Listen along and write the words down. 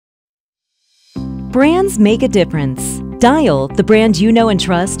Brands make a difference. Dial, the brand you know and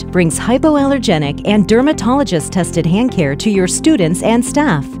trust, brings hypoallergenic and dermatologist-tested hand care to your students and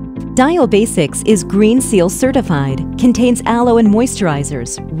staff. Dial Basics is Green Seal certified, contains aloe and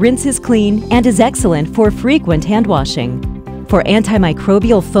moisturizers, rinses clean, and is excellent for frequent hand washing. For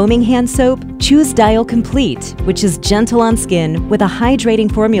antimicrobial foaming hand soap, choose Dial Complete, which is gentle on skin with a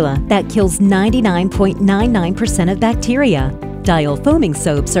hydrating formula that kills 99.99% of bacteria. Dial foaming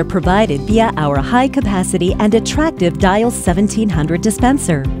soaps are provided via our high-capacity and attractive Dial 1700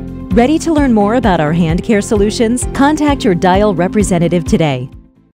 dispenser. Ready to learn more about our hand care solutions? Contact your Dial representative today.